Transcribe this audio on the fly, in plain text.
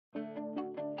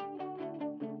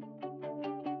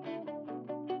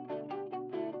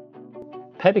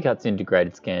PaperCut's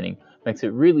integrated scanning makes it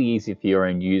really easy for your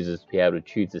own users to be able to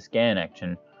choose a scan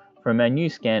action from our new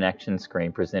scan action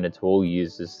screen presented to all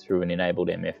users through an enabled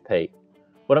MFP.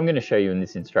 What I'm going to show you in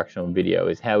this instructional video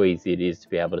is how easy it is to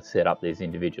be able to set up these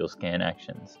individual scan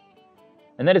actions.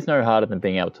 And that is no harder than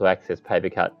being able to access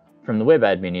PaperCut from the web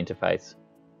admin interface,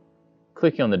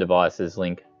 clicking on the devices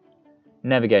link,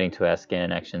 navigating to our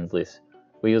scan actions list,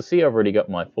 where you'll see I've already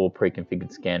got my 4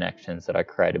 pre-configured scan actions that I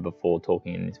created before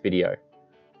talking in this video.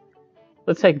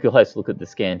 Let's take a close look at the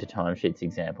scan to timesheets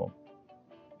example.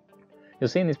 You'll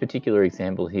see in this particular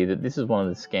example here that this is one of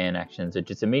the scan actions that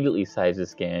just immediately saves a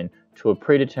scan to a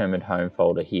predetermined home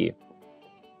folder here.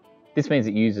 This means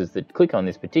that users that click on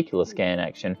this particular scan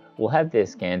action will have their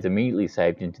scans immediately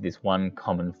saved into this one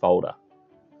common folder.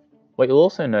 What you'll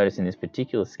also notice in this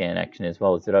particular scan action as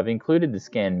well is that I've included the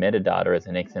scan metadata as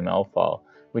an XML file,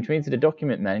 which means that a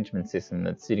document management system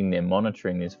that's sitting there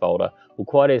monitoring this folder will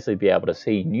quite easily be able to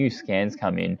see new scans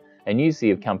come in and use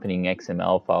the accompanying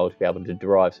XML file to be able to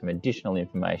derive some additional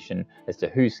information as to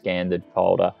who scanned the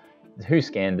folder, who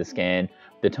scanned the scan,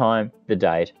 the time, the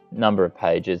date, number of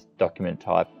pages, document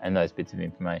type, and those bits of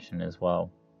information as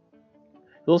well.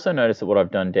 You'll also notice that what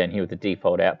I've done down here with the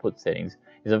default output settings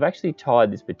is I've actually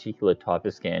tied this particular type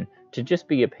of scan to just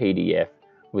be a PDF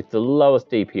with the lowest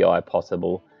DPI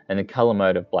possible and the color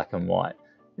mode of black and white.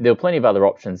 There were plenty of other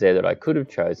options there that I could have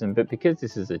chosen, but because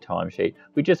this is a timesheet,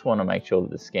 we just want to make sure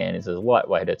that the scan is as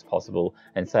lightweight as possible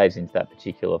and saves into that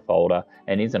particular folder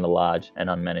and isn't a large and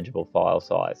unmanageable file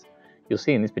size. You'll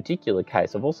see in this particular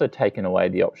case, I've also taken away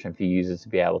the option for users to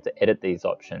be able to edit these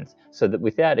options so that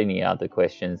without any other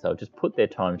questions, they'll just put their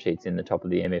timesheets in the top of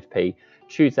the MFP,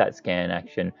 choose that scan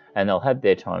action, and they'll have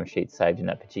their timesheets saved in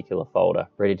that particular folder,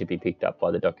 ready to be picked up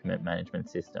by the document management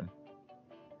system.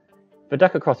 If I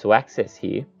duck across to Access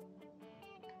here,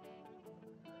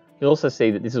 you'll also see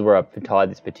that this is where I've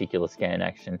tied this particular scan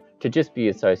action to just be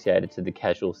associated to the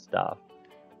casual staff.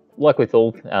 Like with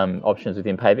all options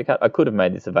within PaperCut, I could have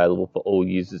made this available for all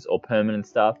users or permanent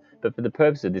staff, but for the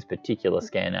purpose of this particular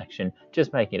scan action,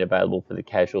 just making it available for the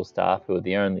casual staff who are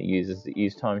the only users that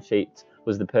use timesheets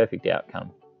was the perfect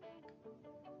outcome.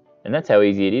 And that's how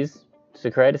easy it is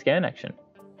to create a scan action.